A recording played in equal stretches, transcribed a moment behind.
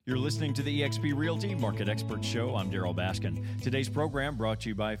You're listening to the eXp Realty Market Expert Show. I'm Darryl Baskin. Today's program brought to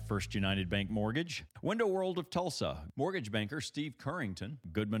you by First United Bank Mortgage, Window World of Tulsa, mortgage banker Steve Currington,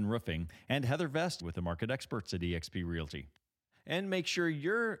 Goodman Roofing, and Heather Vest with the market experts at eXp Realty. And make sure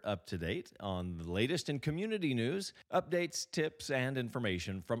you're up to date on the latest in community news, updates, tips, and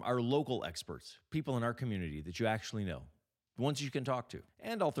information from our local experts, people in our community that you actually know, the ones you can talk to.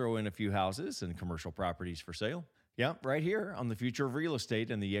 And I'll throw in a few houses and commercial properties for sale. Yeah, right here on the Future of Real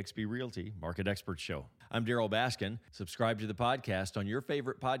Estate and the eXp Realty Market Expert Show. I'm Darryl Baskin. Subscribe to the podcast on your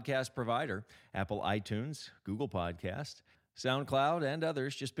favorite podcast provider, Apple iTunes, Google Podcast, SoundCloud, and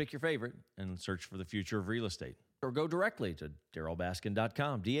others. Just pick your favorite and search for the Future of Real Estate. Or go directly to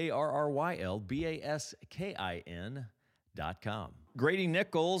DarrylBaskin.com, DarrylBaskin.com. Grady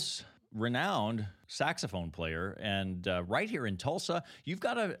Nichols, renowned saxophone player, and right here in Tulsa, you've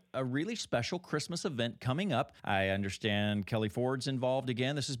got a really special Christmas event coming up. I understand Kelly Ford's involved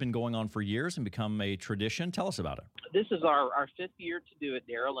again. This has been going on for years and become a tradition. Tell us about it. This is our fifth year to do it,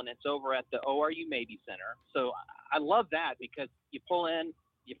 Darryl, and it's over at the ORU Maybe Center. So I love that because you pull in,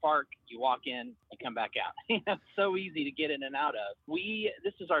 you park, you walk in, you come back out. It's so easy to get in and out of.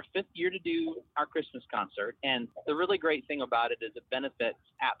 This is our fifth year to do our Christmas concert. And the really great thing about it is it benefits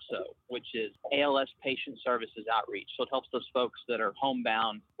APSO, which is ALS Patient Services Outreach. So it helps those folks that are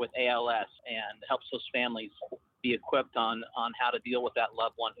homebound with ALS and helps those families be equipped on how to deal with that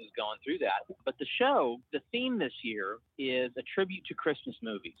loved one who's going through that. But the theme this year is a tribute to Christmas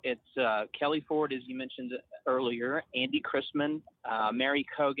movies. It's Kelly Ford, as you mentioned earlier, Andy Chrisman, Mary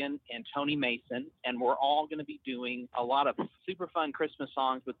Cogan, and Tony Mason. And we're all going to be doing a lot of super fun Christmas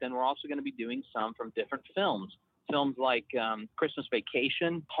songs, but then we're also going to be doing some from different films. Films like Christmas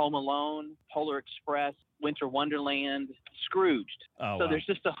Vacation, Home Alone, Polar Express, Winter Wonderland, Scrooged. Oh, so wow. there's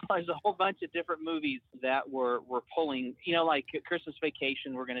a whole bunch of different movies that we're pulling. Like Christmas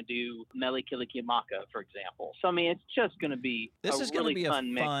Vacation, we're going to do Mele Kalikimaka, for example. So I mean, it's just going to be This a is going really to be a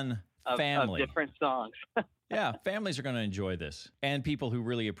fun mix family of different songs. Yeah, families are going to enjoy this, and people who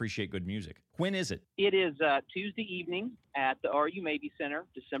really appreciate good music. When is it? It is Tuesday evening at the RU Maybe Center,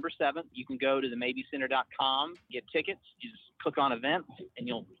 December 7th. You can go to themaybe.center.com, get tickets. You just click on events, and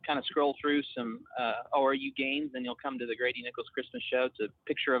you'll kind of scroll through some ORU games, and you'll come to the Grady Nichols Christmas show. It's a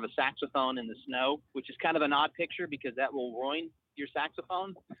picture of a saxophone in the snow, which is kind of an odd picture because that will ruin your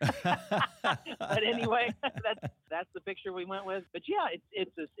saxophone. But anyway, that's the picture we went with. But yeah,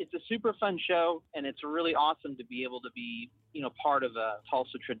 it's a super fun show, and it's really awesome to be able to be part of a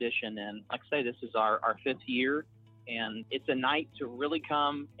Tulsa tradition. And like I say, this is our fifth year, and it's a night to really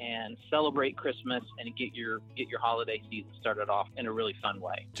come and celebrate Christmas and get your holiday season started off in a really fun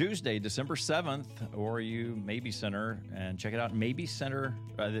way. Tuesday, December 7th, ORU Maybe Center, and check it out. Maybe Center,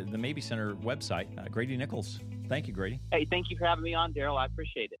 the Maybe Center website. Grady Nichols. Thank you, Grady. Hey, thank you for having me on, Darryl. I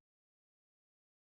appreciate it.